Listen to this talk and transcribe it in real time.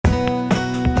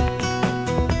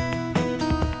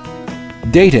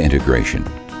Data integration.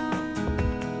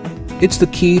 It's the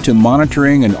key to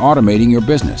monitoring and automating your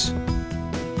business.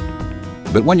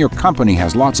 But when your company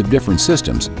has lots of different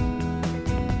systems,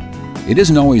 it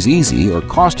isn't always easy or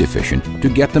cost-efficient to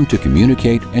get them to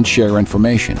communicate and share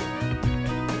information.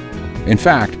 In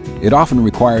fact, it often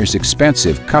requires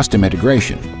expensive custom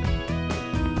integration.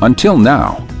 Until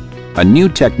now, a new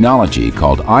technology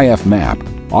called IFMap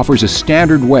offers a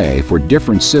standard way for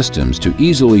different systems to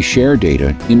easily share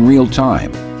data in real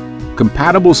time.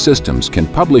 Compatible systems can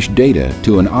publish data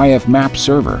to an IFMap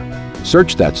server,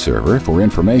 search that server for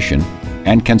information,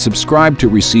 and can subscribe to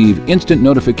receive instant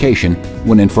notification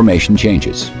when information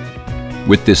changes.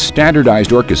 With this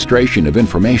standardized orchestration of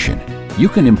information, you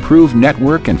can improve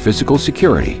network and physical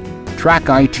security, track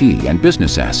IT and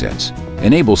business assets,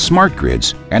 enable smart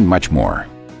grids, and much more.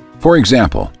 For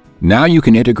example, now you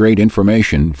can integrate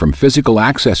information from physical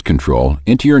access control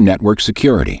into your network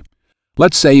security.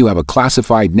 Let's say you have a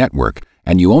classified network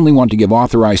and you only want to give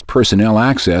authorized personnel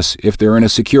access if they're in a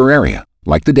secure area,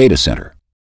 like the data center.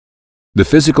 The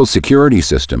physical security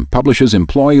system publishes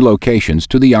employee locations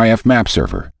to the IFMap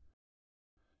server.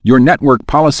 Your network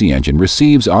policy engine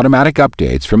receives automatic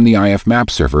updates from the IFMap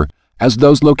server as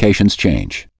those locations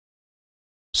change.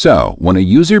 So, when a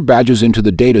user badges into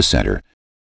the data center,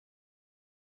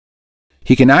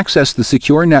 he can access the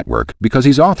secure network because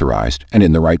he's authorized and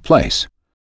in the right place.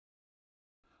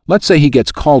 Let's say he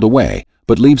gets called away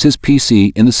but leaves his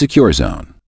PC in the secure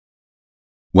zone.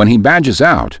 When he badges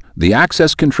out, the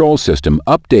access control system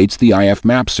updates the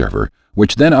IFMap server,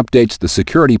 which then updates the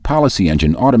security policy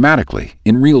engine automatically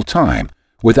in real time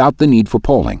without the need for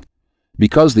polling.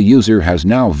 Because the user has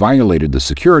now violated the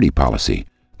security policy,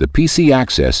 the PC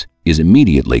access is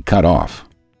immediately cut off.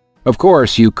 Of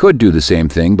course, you could do the same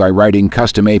thing by writing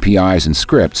custom APIs and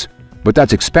scripts, but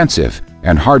that's expensive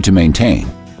and hard to maintain.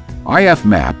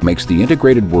 IFMap makes the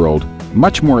integrated world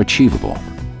much more achievable,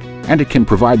 and it can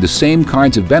provide the same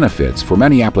kinds of benefits for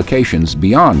many applications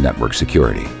beyond network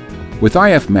security. With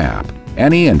IFMap,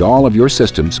 any and all of your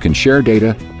systems can share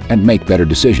data and make better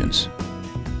decisions.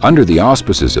 Under the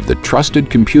auspices of the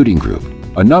Trusted Computing Group,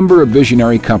 a number of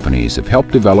visionary companies have helped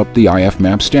develop the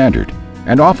IFMap standard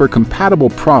and offer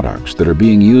compatible products that are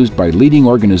being used by leading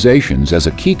organizations as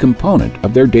a key component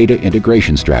of their data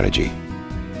integration strategy.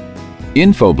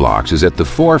 Infoblox is at the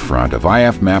forefront of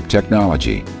IFMap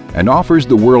technology and offers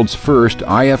the world's first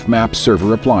IFMap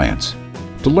server appliance.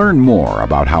 To learn more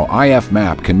about how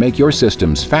IFMap can make your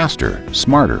systems faster,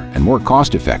 smarter, and more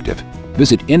cost-effective,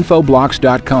 visit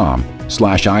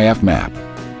infoblox.com/IFMap.